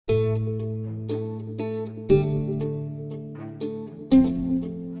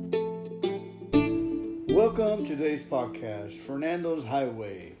podcast, Fernando's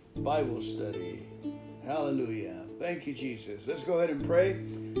Highway Bible Study. Hallelujah. Thank you, Jesus. Let's go ahead and pray.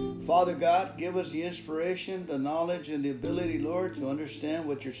 Father God, give us the inspiration, the knowledge, and the ability, Lord, to understand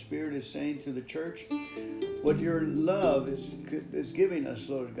what your Spirit is saying to the church, what your love is giving us,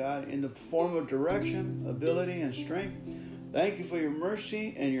 Lord God, in the form of direction, ability, and strength. Thank you for your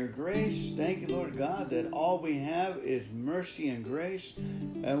mercy and your grace. Thank you, Lord God, that all we have is mercy and grace,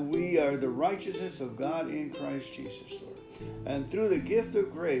 and we are the righteousness of God in Christ Jesus, Lord. And through the gift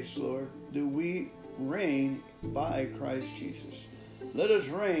of grace, Lord, do we reign by Christ Jesus. Let us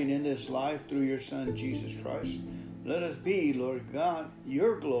reign in this life through your Son, Jesus Christ. Let us be, Lord God,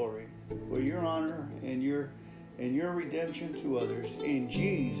 your glory for your honor and your redemption to others. In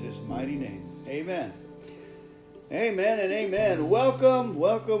Jesus' mighty name. Amen. Amen and amen. Welcome,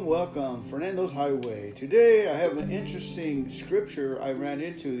 welcome, welcome. Fernando's Highway. Today I have an interesting scripture I ran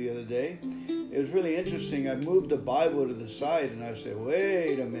into the other day. It was really interesting. I moved the Bible to the side and I said,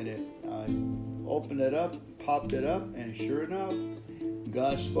 wait a minute. I opened it up, popped it up, and sure enough,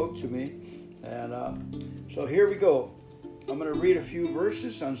 God spoke to me. And so here we go. I'm going to read a few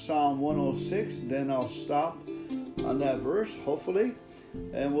verses on Psalm 106. Then I'll stop on that verse, hopefully.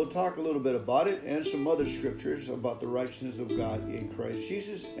 And we'll talk a little bit about it and some other scriptures about the righteousness of God in Christ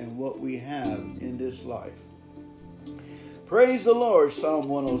Jesus and what we have in this life. Praise the Lord, Psalm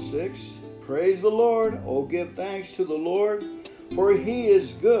 106. Praise the Lord. Oh, give thanks to the Lord, for he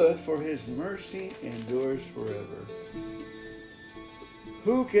is good, for his mercy endures forever.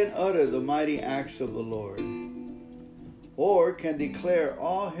 Who can utter the mighty acts of the Lord, or can declare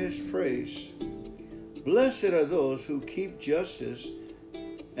all his praise? Blessed are those who keep justice,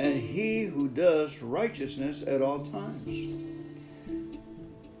 and he who does righteousness at all times.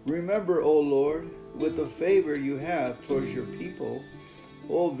 Remember, O Lord, with the favor you have towards your people,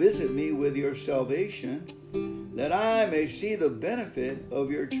 O visit me with your salvation, that I may see the benefit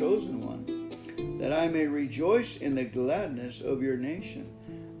of your chosen one, that I may rejoice in the gladness of your nation,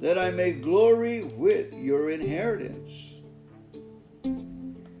 that I may glory with your inheritance.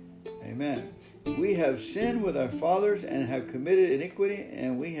 Amen. We have sinned with our fathers and have committed iniquity,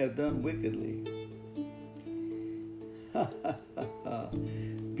 and we have done wickedly.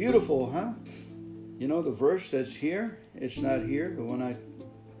 Beautiful, huh? You know, the verse that's here, it's not here, the one I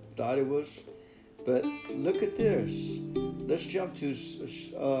thought it was. But look at this. Let's jump to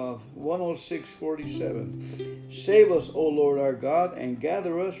 106:47. Save us, O Lord our God, and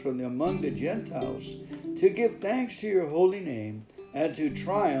gather us from among the Gentiles, to give thanks to your holy name, and to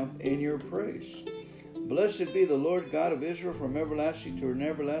triumph in your praise. Blessed be the Lord God of Israel from everlasting to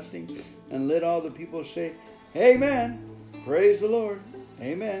everlasting. And let all the people say, Amen. Praise the Lord.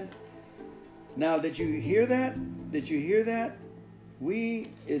 Amen. Now, did you hear that? Did you hear that?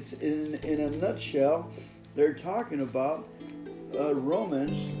 It's in a nutshell, they're talking about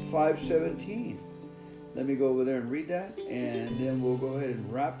Romans 5:17. Let me go over there and read that, and then we'll go ahead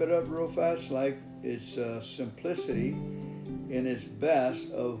and wrap it up real fast, like it's simplicity in its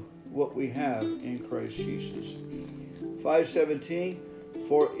best of what we have in Christ Jesus. 5:17.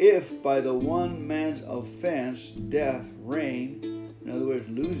 For if by the one man's offense death reigned, in other words,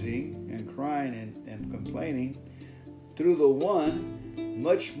 losing and crying and complaining, through the one,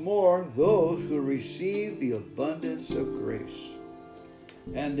 much more those who receive the abundance of grace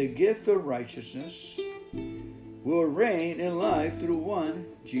and the gift of righteousness will reign in life through one,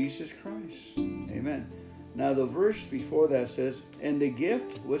 Jesus Christ. Amen. Now the verse before that says, and the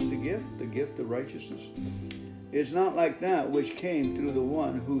gift, what's the gift? The gift of righteousness. It's not like that which came through the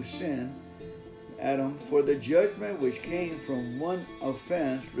one who sinned, Adam, for the judgment which came from one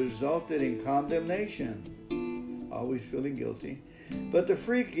offense resulted in condemnation, always feeling guilty. But the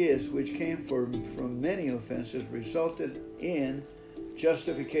free gift which came from many offenses resulted in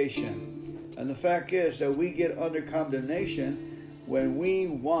justification. And the fact is that we get under condemnation when we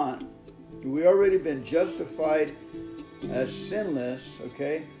already been justified as sinless,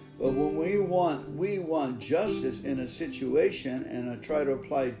 okay? But when we want justice in a situation and try to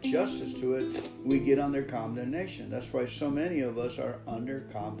apply justice to it, we get under condemnation. That's why so many of us are under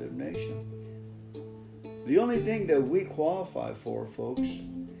condemnation. The only thing that we qualify for, folks,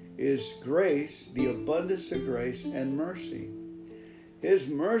 is grace, the abundance of grace and mercy. His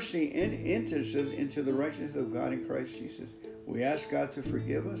mercy enters us into the righteousness of God in Christ Jesus. We ask God to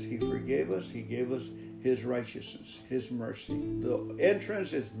forgive us. He forgave us. He gave us his righteousness, his mercy. The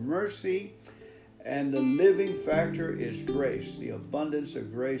entrance is mercy, and the living factor is grace. The abundance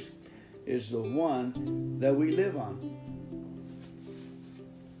of grace is the one that we live on.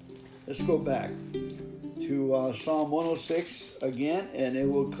 Let's go back to Psalm 106 again, and it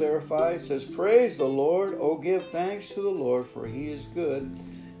will clarify. It says, praise the Lord, O give thanks to the Lord, for he is good,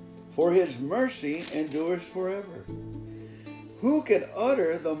 for his mercy endures forever. Who can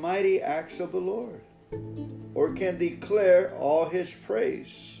utter the mighty acts of the Lord, or can declare all his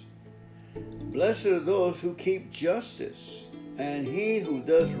praise? Blessed are those who keep justice, and he who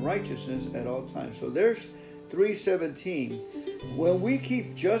does righteousness at all times. So there's 3:17. When we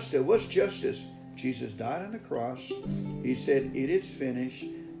keep justice, what's justice? Jesus died on the cross. He said, it is finished.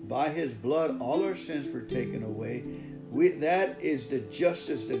 By his blood, all our sins were taken away. That is the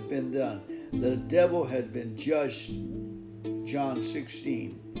justice that's been done. The devil has been judged. John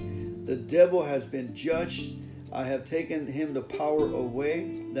 16. The devil has been judged. I have taken him the power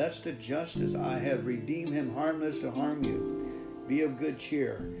away. That's the justice. I have redeemed him harmless to harm you. Be of good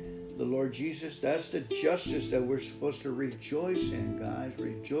cheer. The Lord Jesus, that's the justice that we're supposed to rejoice in, guys.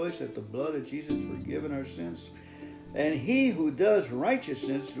 Rejoice that the blood of Jesus forgiven our sins. And he who does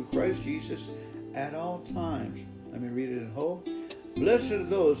righteousness through Christ Jesus at all times. Let me read it in whole. Blessed are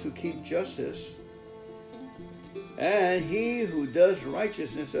those who keep justice, and he who does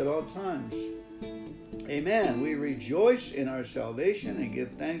righteousness at all times. Amen. We rejoice in our salvation and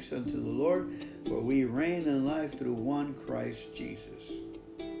give thanks unto the Lord, for we reign in life through one Christ Jesus.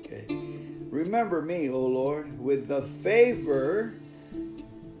 Okay. Remember me, O Lord, with the favor,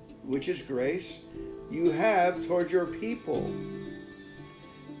 which is grace, you have toward your people.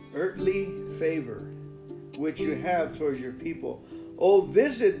 Earthly favor, which you have towards your people. Oh,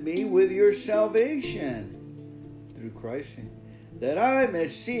 visit me with your salvation through Christ, that I may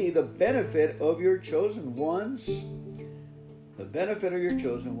see the benefit of your chosen ones. The benefit of your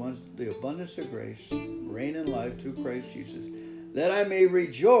chosen ones, the abundance of grace, reign in life through Christ Jesus. That I may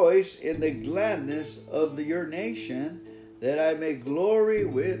rejoice in the gladness of your nation, that I may glory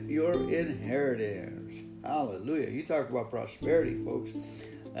with your inheritance. Hallelujah. You talk about prosperity, folks.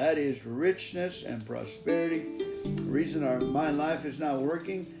 That is richness and prosperity. The reason my life is not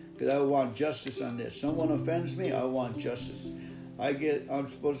working, because I want justice on this. Someone offends me, I want justice. I'm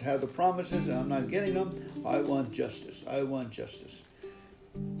supposed to have the promises, and I'm not getting them. I want justice. I want justice.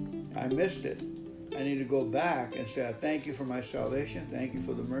 I missed it. I need to go back and say, I thank you for my salvation. Thank you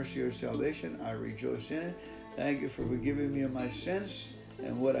for the mercy of your salvation. I rejoice in it. Thank you for forgiving me of my sins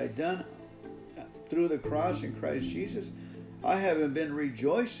and what I've done through the cross in Christ Jesus. I haven't been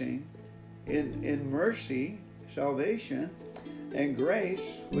rejoicing in mercy, salvation, and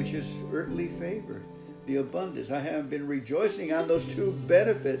grace, which is earthly favor, the abundance. I haven't been rejoicing on those two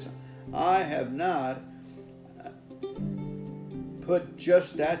benefits. I have not put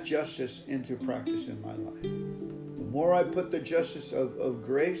just that justice into practice in my life. The more I put the justice of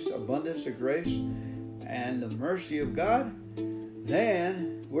grace, abundance of grace, and the mercy of God,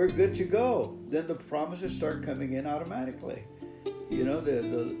 then we're good to go. Then the promises start coming in automatically. You know,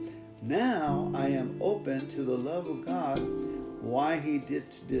 now I am open to the love of God, why he did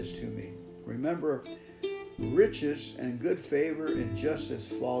this to me. Remember, riches and good favor and justice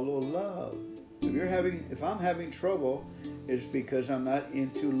follow love. If I'm having trouble, it's because I'm not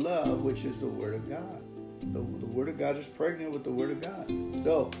into love, which is the Word of God. The Word of God is pregnant with the Word of God.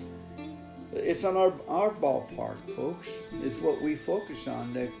 So it's on our ballpark, folks. It's what we focus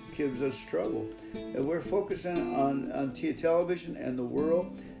on that gives us trouble. And we're focusing on television and the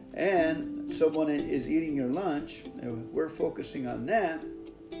world, and someone is eating your lunch, and we're focusing on that.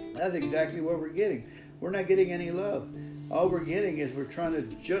 That's exactly what we're getting. We're not getting any love. All we're getting is we're trying to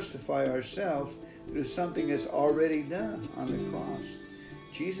justify ourselves through something that's already done on the cross.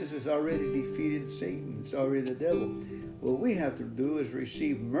 Jesus has already defeated Satan. It's already the devil. What we have to do is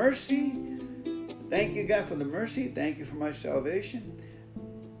receive mercy. Thank you, God, for the mercy. Thank you for my salvation.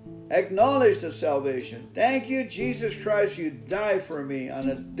 Acknowledge the salvation. Thank you, Jesus Christ, you died for me on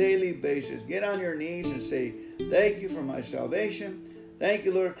a daily basis. Get on your knees and say, thank you for my salvation. Thank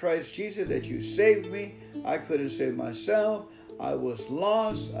you, Lord Christ Jesus, that you saved me. I couldn't save myself. I was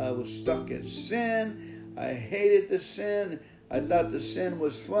lost. I was stuck in sin. I hated the sin. I thought the sin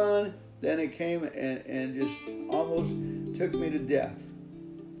was fun. Then it came and just almost took me to death.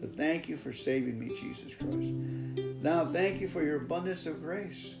 But thank you for saving me, Jesus Christ. Now, thank you for your abundance of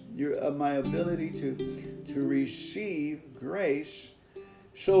grace, my ability to receive grace,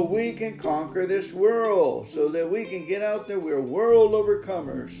 so we can conquer this world, so that we can get out there. We're world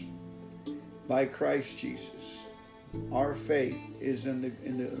overcomers by Christ Jesus. Our faith is in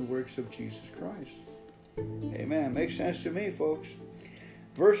the works of Jesus Christ. Amen. Makes sense to me, folks.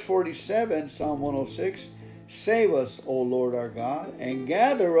 Verse 47, Psalm 106, save us, O Lord our God, and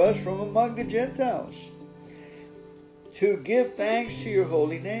gather us from among the Gentiles, to give thanks to your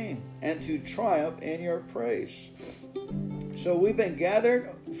holy name, and to triumph in your praise. So we've been gathered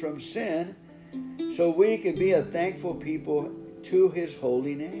from sin so we can be a thankful people to his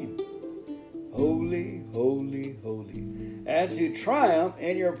holy name. Holy, holy, holy. And to triumph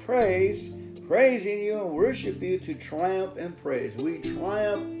in your praise, praising you and worship you, to triumph in praise. We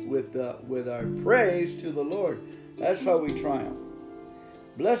triumph with our praise to the Lord. That's how we triumph.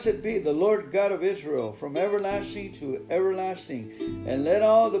 Blessed be the Lord God of Israel, from everlasting to everlasting. And let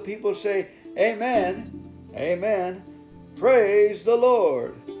all the people say, Amen, amen. Praise the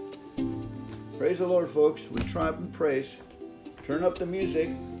Lord. Praise the Lord, folks. We triumph in praise. Turn up the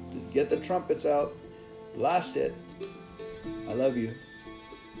music. Get the trumpets out. Blast it. I love you.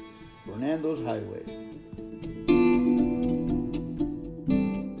 Fernando's Highway.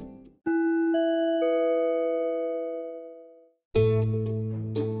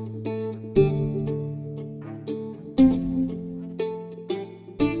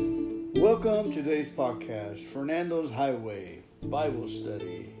 Welcome to today's podcast, Fernando's Highway Bible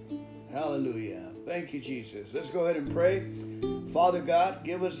Study. Hallelujah. Thank you, Jesus. Let's go ahead and pray. Father God,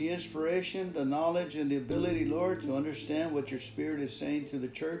 give us the inspiration, the knowledge, and the ability, Lord, to understand what your Spirit is saying to the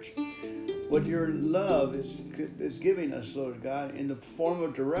church, what your love is giving us, Lord God, in the form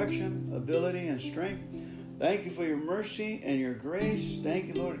of direction, ability, and strength. Thank you for your mercy and your grace. Thank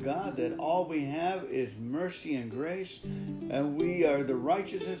you, Lord God, that all we have is mercy and grace, and we are the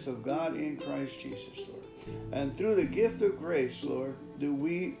righteousness of God in Christ Jesus, Lord. And through the gift of grace, Lord, do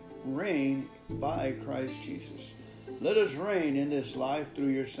we reign by Christ Jesus. Let us reign in this life through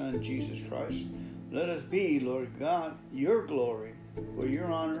your Son, Jesus Christ. Let us be, Lord God, your glory for your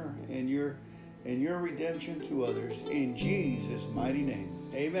honor and your redemption to others. In Jesus' mighty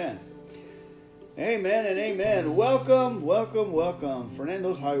name. Amen. Amen and amen. Welcome, welcome, welcome.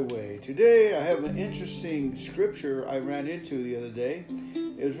 Fernando's Highway. Today I have an interesting scripture I ran into the other day.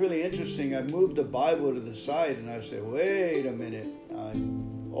 It was really interesting. I moved the Bible to the side and I said, wait a minute. I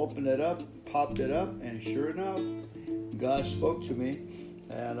opened it up, popped it up, and sure enough, God spoke to me.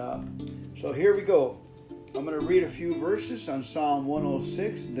 And so here we go. I'm going to read a few verses on Psalm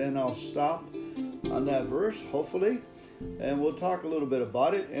 106. Then I'll stop on that verse, hopefully. And we'll talk a little bit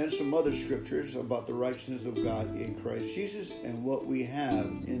about it and some other scriptures about the righteousness of God in Christ Jesus and what we have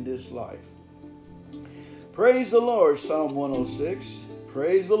in this life. Praise the Lord, Psalm 106.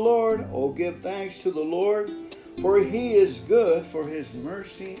 Praise the Lord. Oh, give thanks to the Lord, for he is good, for his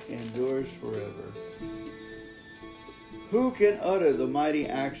mercy endures forever. Who can utter the mighty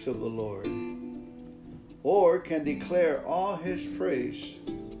acts of the Lord, or can declare all his praise?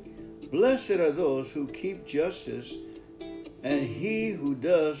 Blessed are those who keep justice, and he who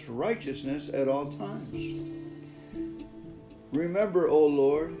does righteousness at all times. Remember, O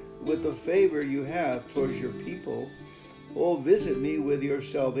Lord, with the favor you have towards your people, O visit me with your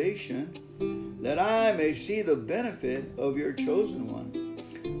salvation, that I may see the benefit of your chosen one,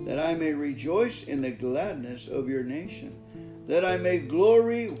 that I may rejoice in the gladness of your nation, that I may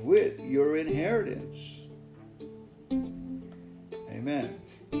glory with your inheritance. Amen.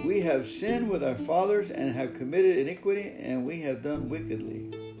 We have sinned with our fathers and have committed iniquity, and we have done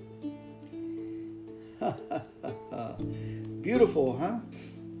wickedly. Beautiful, huh?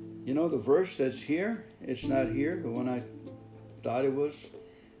 You know, the verse that's here, it's not here, the one I thought it was.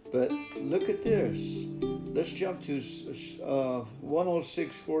 But look at this. Let's jump to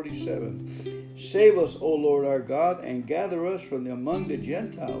 106:47. Save us, O Lord our God, and gather us from among the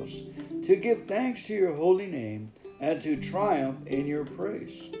Gentiles, to give thanks to your holy name, and to triumph in your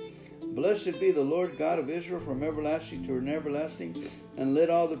praise. Blessed be the Lord God of Israel, from everlasting to everlasting. And let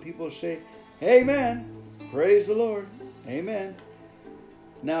all the people say, Amen. Praise the Lord. Amen.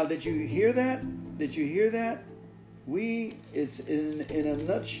 Now, did you hear that? Did you hear that? It's in a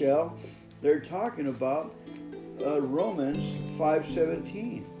nutshell, they're talking about Romans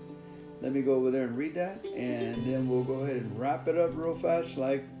 5:17. Let me go over there and read that, and then we'll go ahead and wrap it up real fast,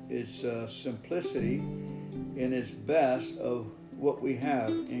 like it's simplicity in its best of what we have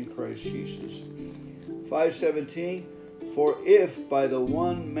in Christ Jesus. 5:17. For if by the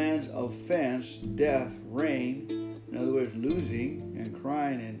one man's offense death reigned, in other words, losing and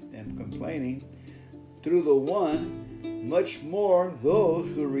crying and complaining, through the one, much more those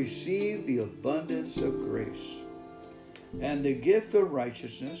who receive the abundance of grace and the gift of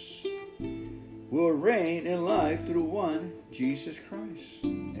righteousness will reign in life through one, Jesus Christ.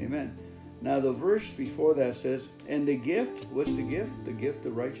 Amen. Now the verse before that says, and the gift, what's the gift? The gift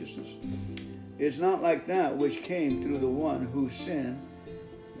of righteousness. It's not like that which came through the one who sinned,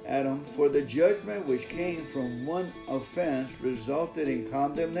 Adam, for the judgment which came from one offense resulted in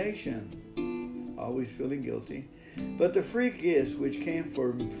condemnation, always feeling guilty. But the free gift which came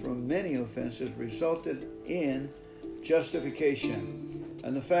from many offenses resulted in justification.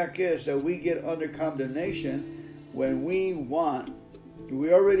 And the fact is that we get under condemnation when we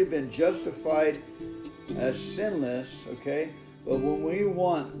already been justified as sinless, okay? But when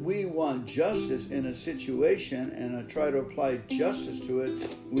we want justice in a situation and try to apply justice to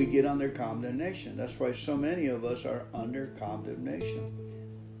it, we get under condemnation. That's why so many of us are under condemnation.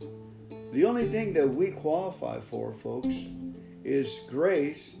 The only thing that we qualify for, folks, is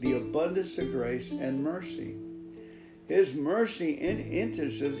grace, the abundance of grace and mercy. His mercy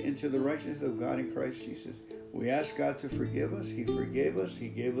enters us into the righteousness of God in Christ Jesus. We ask God to forgive us. He forgave us. He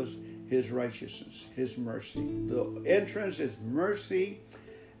gave us His righteousness, His mercy. The entrance is mercy,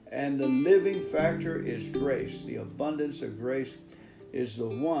 and the living factor is grace. The abundance of grace is the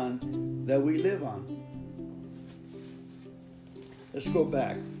one that we live on. Let's go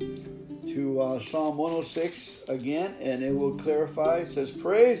back to Psalm 106 again, and it will clarify. It says,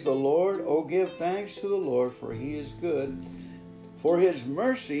 "Praise the Lord, O give thanks to the Lord, for He is good, for His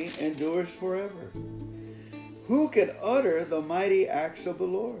mercy endures forever. Who can utter the mighty acts of the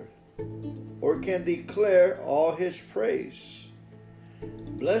Lord, or can declare all His praise?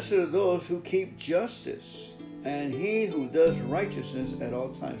 Blessed are those who keep justice, and he who does righteousness at all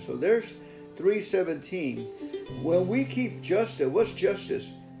times." So there's 3:17. When we keep justice, what's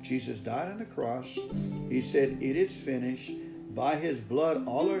justice? Jesus died on the cross. He said, "It is finished." By His blood,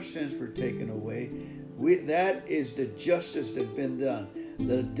 all our sins were taken away. That is the justice that's been done.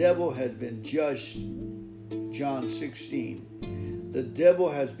 The devil has been judged. John 16. The devil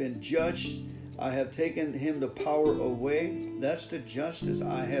has been judged. I have taken him the power away. That's the justice.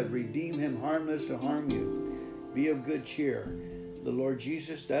 I have redeemed him harmless to harm you. Be of good cheer. The Lord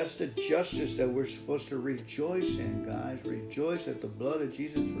Jesus, that's the justice that we're supposed to rejoice in, guys. Rejoice that the blood of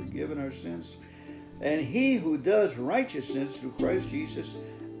Jesus forgiven our sins. And He who does righteousness through Christ Jesus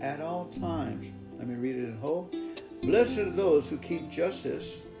at all times. Let me read it in whole. Blessed are those who keep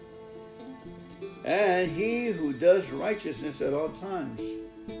justice, and he who does righteousness at all times.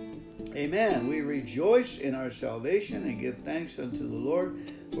 Amen. We rejoice in our salvation and give thanks unto the Lord,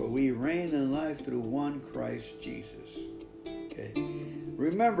 for we reign in life through one Christ Jesus. Okay.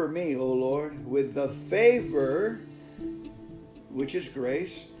 Remember me, O Lord, with the favor, which is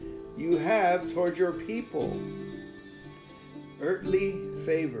grace, you have toward your people. Earthly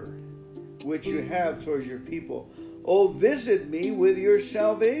favor, which you have toward your people. Oh, visit me with your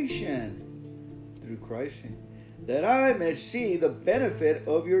salvation through Christ, that I may see the benefit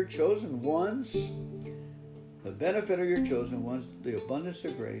of your chosen ones. The benefit of your chosen ones, the abundance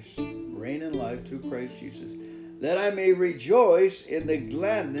of grace, reign in life through Christ Jesus. That I may rejoice in the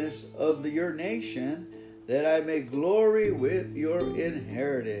gladness of your nation, that I may glory with your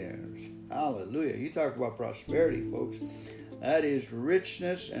inheritance. Hallelujah. You talk about prosperity, folks. That is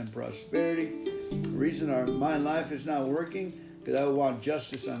richness and prosperity. The reason my life is not working, because I want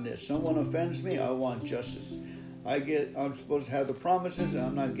justice on this. Someone offends me, I want justice. I'm supposed to have the promises, and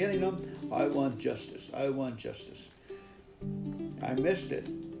I'm not getting them. I want justice. I want justice. I missed it.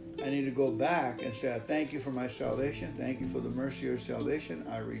 I need to go back and say, I thank you for my salvation. Thank you for the mercy of salvation.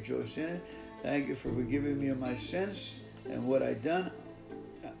 I rejoice in it. Thank you for forgiving me of my sins and what I've done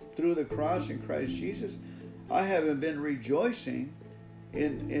through the cross in Christ Jesus. I haven't been rejoicing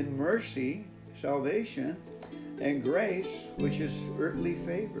in mercy, salvation, and grace, which is earthly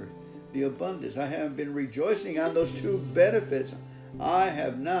favor, the abundance. I haven't been rejoicing on those two benefits. I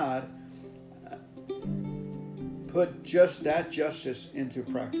have not put just that justice into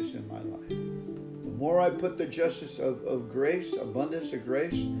practice in my life. The more I put the justice of grace, abundance of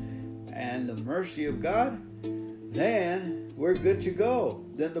grace, and the mercy of God, then we're good to go.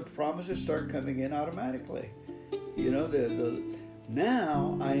 Then the promises start coming in automatically. You know,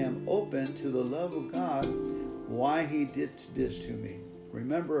 now I am open to the love of God, why He did this to me.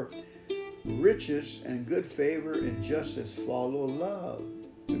 Remember, riches and good favor and justice follow love.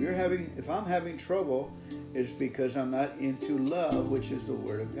 If I'm having trouble, it's because I'm not into love, which is the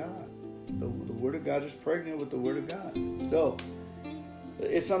Word of God. The Word of God is pregnant with the Word of God. So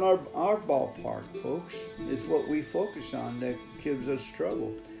it's on our ballpark, folks. It's what we focus on that gives us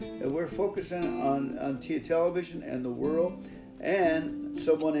trouble. And we're focusing on television and the world, and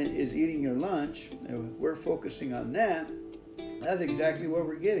someone is eating your lunch, and we're focusing on that. That's exactly what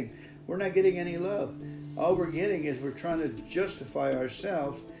we're getting. We're not getting any love. All we're getting is we're trying to justify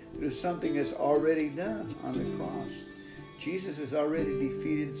ourselves through something that's already done on the cross. Jesus has already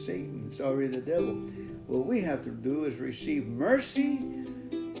defeated Satan. It's already the devil. What we have to do is receive mercy.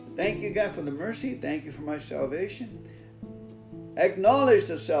 Thank you, God, for the mercy. Thank you for my salvation. Acknowledge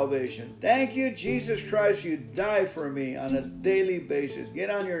the salvation. Thank you, Jesus Christ, you died for me on a daily basis. Get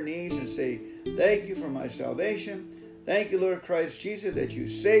on your knees and say, thank you for my salvation. Thank you, Lord Christ Jesus, that you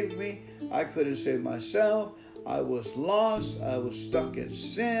saved me. I couldn't save myself. I was lost. I was stuck in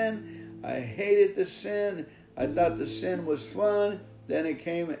sin. I hated the sin. I thought the sin was fun. Then it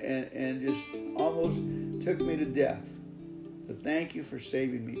came and just almost took me to death. But thank you for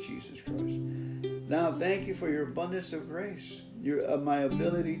saving me, Jesus Christ. Now, thank you for your abundance of grace, my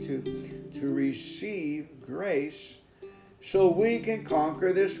ability to receive grace so we can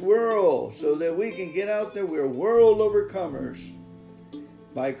conquer this world, so that we can get out there. We're world overcomers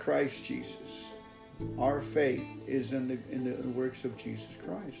by Christ Jesus. Our faith is in the works of Jesus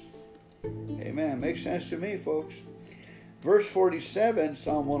Christ. Amen. Makes sense to me, folks. Verse 47,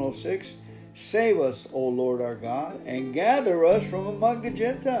 Psalm 106, save us, O Lord our God, and gather us from among the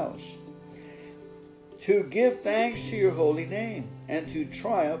Gentiles, to give thanks to your holy name, and to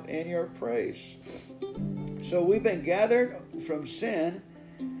triumph in your praise. So we've been gathered from sin,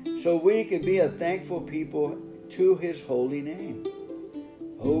 so we can be a thankful people to his holy name.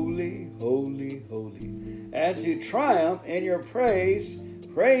 Holy, holy, holy. And to triumph in your praise,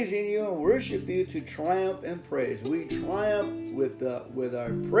 praising you and worship you, to triumph in praise. We triumph with our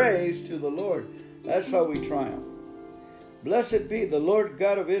praise to the Lord. That's how we triumph. Blessed be the Lord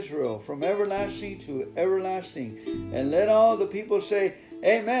God of Israel, from everlasting to everlasting. And let all the people say,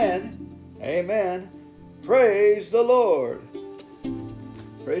 Amen, Amen. Praise the Lord.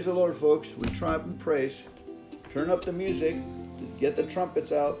 Praise the Lord, folks. We triumph in praise. Turn up the music. Get the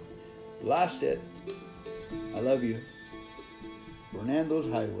trumpets out. Blast it. I love you. Fernando's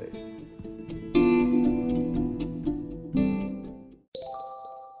Highway.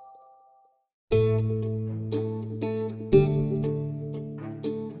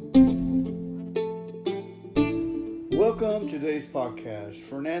 Welcome to today's podcast,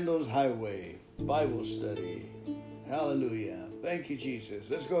 Fernando's Highway Bible Study. Hallelujah. Thank you, Jesus.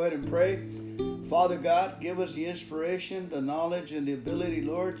 Let's go ahead and pray. Father God, give us the inspiration, the knowledge, and the ability,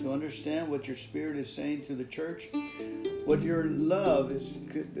 Lord, to understand what your Spirit is saying to the church, what your love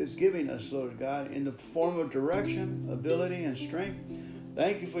is giving us, Lord God, in the form of direction, ability, and strength.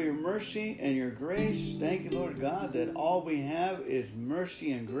 Thank you for your mercy and your grace. Thank you, Lord God, that all we have is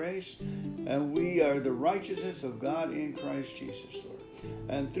mercy and grace, and we are the righteousness of God in Christ Jesus, Lord.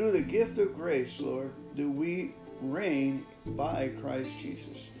 And through the gift of grace, Lord, do we reign by Christ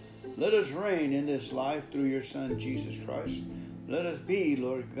Jesus. Let us reign in this life through your Son, Jesus Christ. Let us be,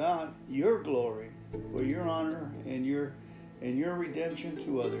 Lord God, your glory for your honor and your redemption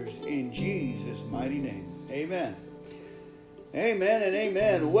to others. In Jesus' mighty name. Amen. Amen and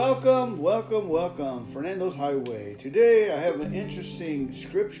amen. Welcome, welcome, welcome. Fernando's Highway. Today I have an interesting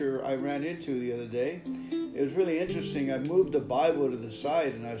scripture I ran into the other day. It was really interesting. I moved the Bible to the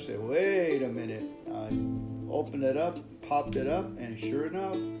side and I said, wait a minute. I opened it up, popped it up, and sure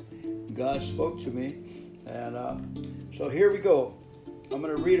enough, God spoke to me. And so here we go. I'm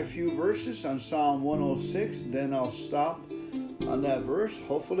going to read a few verses on Psalm 106. Then I'll stop on that verse,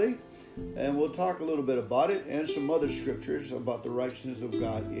 hopefully. And we'll talk a little bit about it and some other scriptures about the righteousness of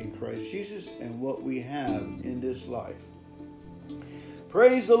God in Christ Jesus and what we have in this life.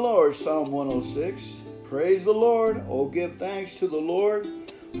 Praise the Lord, Psalm 106. Praise the Lord. Oh, give thanks to the Lord,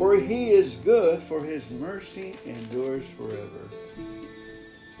 for he is good, for his mercy endures forever.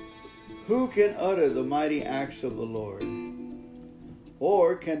 Who can utter the mighty acts of the Lord,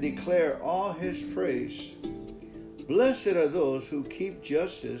 or can declare all his praise? Blessed are those who keep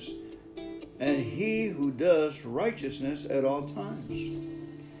justice, and he who does righteousness at all times.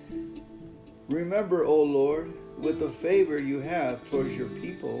 Remember, O Lord, with the favor you have towards your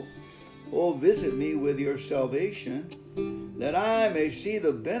people. O visit me with your salvation, that I may see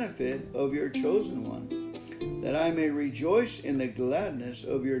the benefit of your chosen one, that I may rejoice in the gladness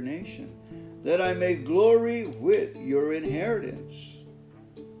of your nation, that I may glory with your inheritance.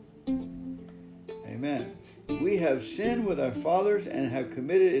 Amen. We have sinned with our fathers and have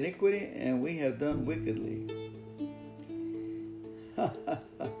committed iniquity, and we have done wickedly.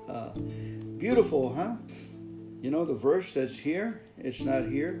 Beautiful, huh? You know, the verse that's here, it's not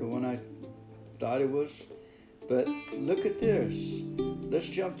here, the one I thought it was. But look at this. Let's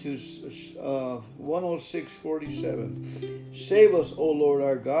jump to 106:47. Save us, O Lord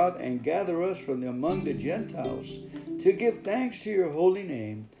our God, and gather us from among the Gentiles, to give thanks to your holy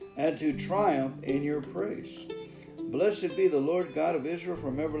name, and to triumph in your praise. Blessed be the Lord God of Israel,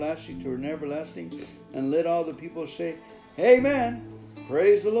 from everlasting to everlasting. And let all the people say, Amen.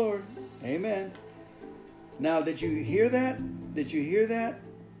 Praise the Lord. Amen. Now, did you hear that? Did you hear that?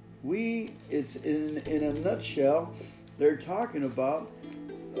 It's in a nutshell. they're talking about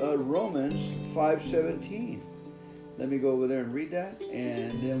Romans 5:17. Let me go over there and read that,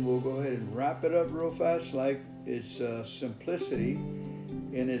 and then we'll go ahead and wrap it up real fast, like it's simplicity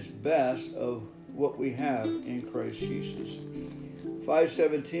in its best of what we have in Christ Jesus.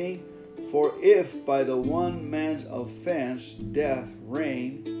 5:17, for if by the one man's offense death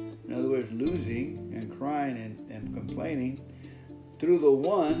reigned, in other words, losing and crying and complaining, through the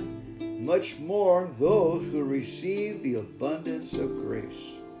one, much more those who receive the abundance of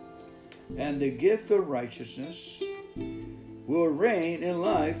grace and the gift of righteousness will reign in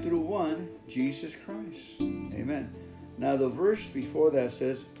life through one, Jesus Christ. Amen. Now the verse before that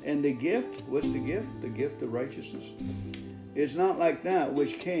says, and the gift, what's the gift? The gift of righteousness. It's not like that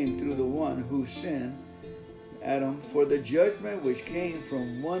which came through the one who sinned, Adam, for the judgment which came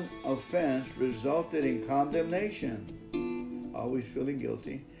from one offense resulted in condemnation, always feeling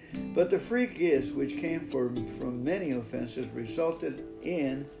guilty. But the free gift which came from many offenses resulted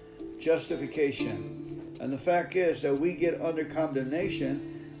in justification. And the fact is that we get under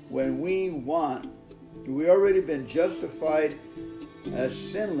condemnation when we already been justified as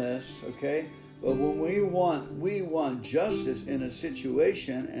sinless, okay? But when we want justice in a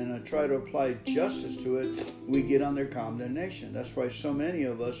situation and try to apply justice to it, we get under condemnation. That's why so many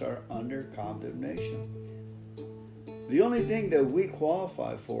of us are under condemnation. The only thing that we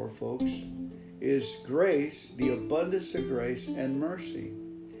qualify for, folks, is grace, the abundance of grace and mercy.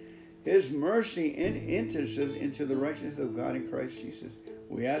 His mercy enters us into the righteousness of God in Christ Jesus.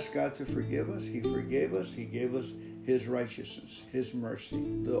 We ask God to forgive us. He forgave us. He gave us His righteousness, His mercy.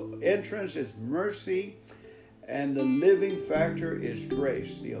 The entrance is mercy, and the living factor is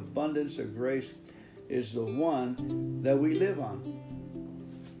grace. The abundance of grace is the one that we live on.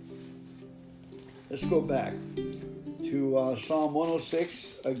 Let's go back to Psalm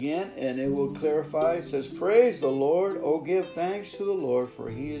 106 again, and it will clarify. It says, praise the Lord, O give thanks to the Lord, for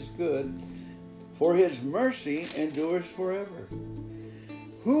He is good, for His mercy endures forever.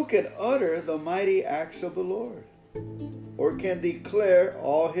 Who can utter the mighty acts of the Lord, or can declare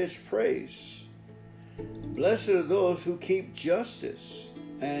all His praise? Blessed are those who keep justice,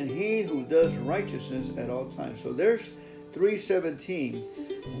 and he who does righteousness at all times. So there's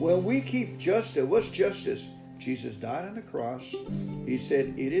 3:17. When we keep justice, what's justice? Jesus died on the cross. He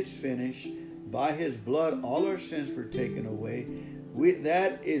said, it is finished. By His blood, all our sins were taken away.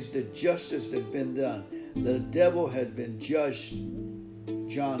 That is the justice that's been done. The devil has been judged.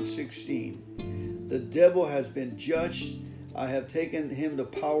 John 16. The devil has been judged. I have taken him the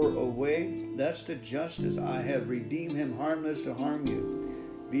power away. That's the justice. I have redeemed him harmless to harm you.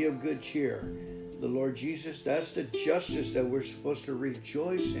 Be of good cheer. The Lord Jesus, that's the justice that we're supposed to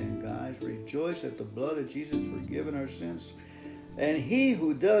rejoice in, guys. Rejoice that the blood of Jesus forgiven our sins. And He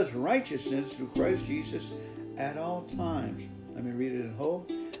who does righteousness through Christ Jesus at all times. Let me read it in whole.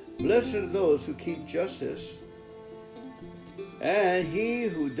 Blessed are those who keep justice, and He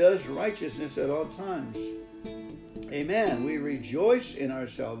who does righteousness at all times. Amen. We rejoice in our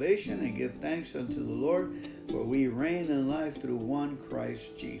salvation and give thanks unto the Lord, for we reign in life through one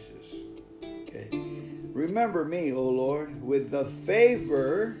Christ Jesus. Okay. Remember me, O Lord, with the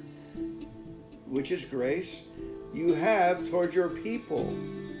favor, which is grace, you have toward your people.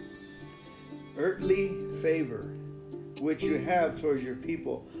 Earthly favor, which you have toward your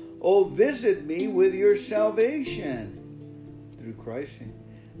people. Oh, visit me with your salvation through Christ,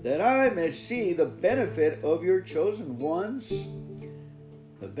 that I may see the benefit of your chosen ones.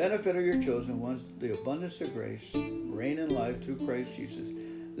 The benefit of your chosen ones, the abundance of grace, reign in life through Christ Jesus.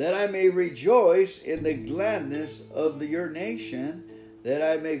 That I may rejoice in the gladness of your nation, that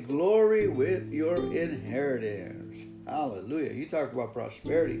I may glory with your inheritance. Hallelujah. You talk about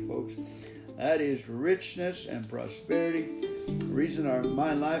prosperity, folks. That is richness and prosperity. The reason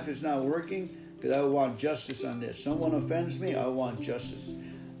my life is not working, because I want justice on this. Someone offends me, I want justice.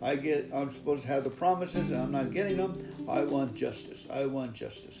 I'm supposed to have the promises, and I'm not getting them. I want justice. I want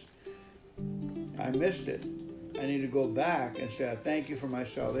justice. I missed it. I need to go back and say, I thank you for my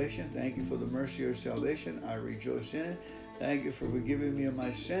salvation. Thank you for the mercy of salvation. I rejoice in it. Thank you for forgiving me of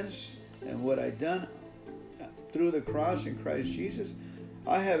my sins and what I've done through the cross in Christ Jesus.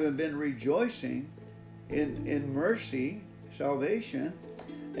 I haven't been rejoicing in mercy, salvation,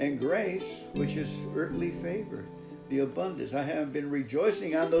 and grace, which is earthly favor, the abundance. I haven't been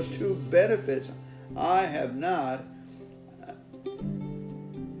rejoicing on those two benefits. I have not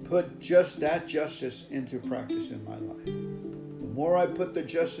put just that justice into practice in my life. The more I put the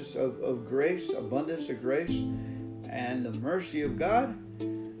justice of grace, abundance of grace, and the mercy of God,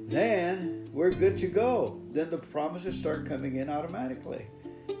 then we're good to go. Then the promises start coming in automatically.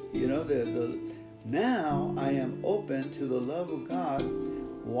 You know, Now I am open to the love of God,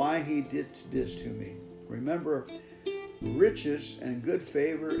 why he did this to me. Remember, riches and good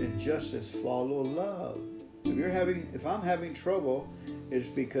favor and justice follow love. If I'm having trouble, it's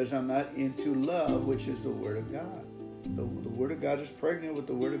because I'm not into love, which is the Word of God. The Word of God is pregnant with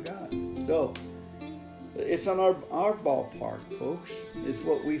the Word of God. So it's on our ballpark, folks. It's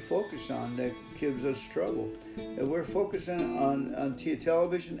what we focus on that gives us trouble. If we're focusing on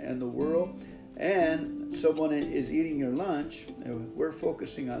television and the world, and someone is eating your lunch, and we're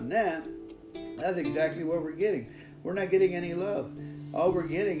focusing on that, that's exactly what we're getting. We're not getting any love. All we're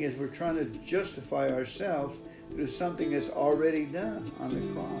getting is we're trying to justify ourselves through something that's already done on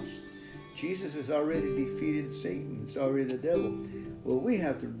the cross. Jesus has already defeated Satan. It's already the devil. What we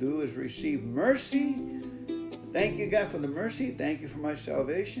have to do is receive mercy. Thank you, God, for the mercy. Thank you for my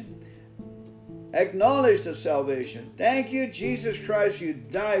salvation. Acknowledge the salvation. Thank you, Jesus Christ, you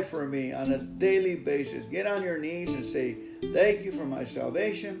died for me on a daily basis. Get on your knees and say, thank you for my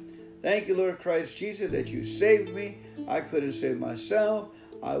salvation. Thank you, Lord Christ Jesus, that you saved me. I couldn't save myself.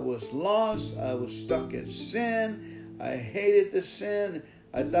 I was lost. I was stuck in sin. I hated the sin.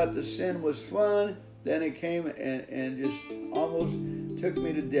 I thought the sin was fun. Then it came and just almost took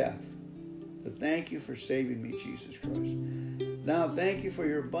me to death. But thank you for saving me, Jesus Christ. Now, thank you for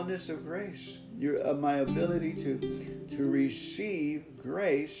your abundance of grace, my ability to receive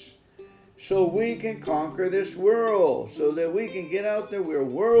grace so we can conquer this world, so that we can get out there. We're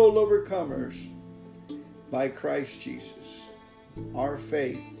world overcomers by Christ Jesus. Our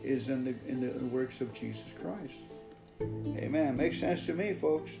faith is in the works of Jesus Christ. Amen. Makes sense to me,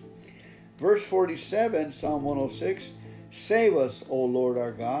 folks. Verse 47, Psalm 106, save us, O Lord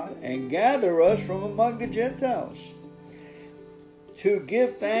our God, and gather us from among the Gentiles, to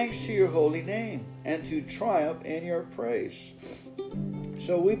give thanks to your holy name, and to triumph in your praise.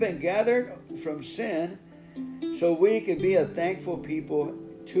 So we've been gathered from sin, so we can be a thankful people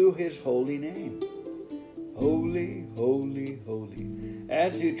to his holy name. Holy, holy, holy.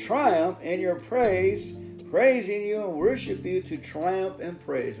 And to triumph in your praise, praising you and worship you, to triumph in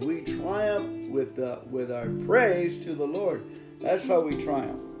praise. We triumph with our praise to the Lord. That's how we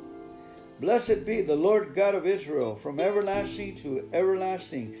triumph. Blessed be the Lord God of Israel, from everlasting to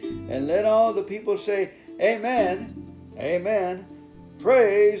everlasting. And let all the people say, Amen, Amen.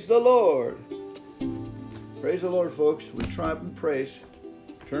 Praise the Lord. Praise the Lord, folks. We triumph in praise.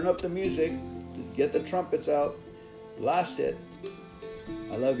 Turn up the music. Get the trumpets out. Blast it.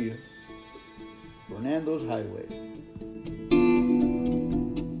 I love you. Fernando's Highway.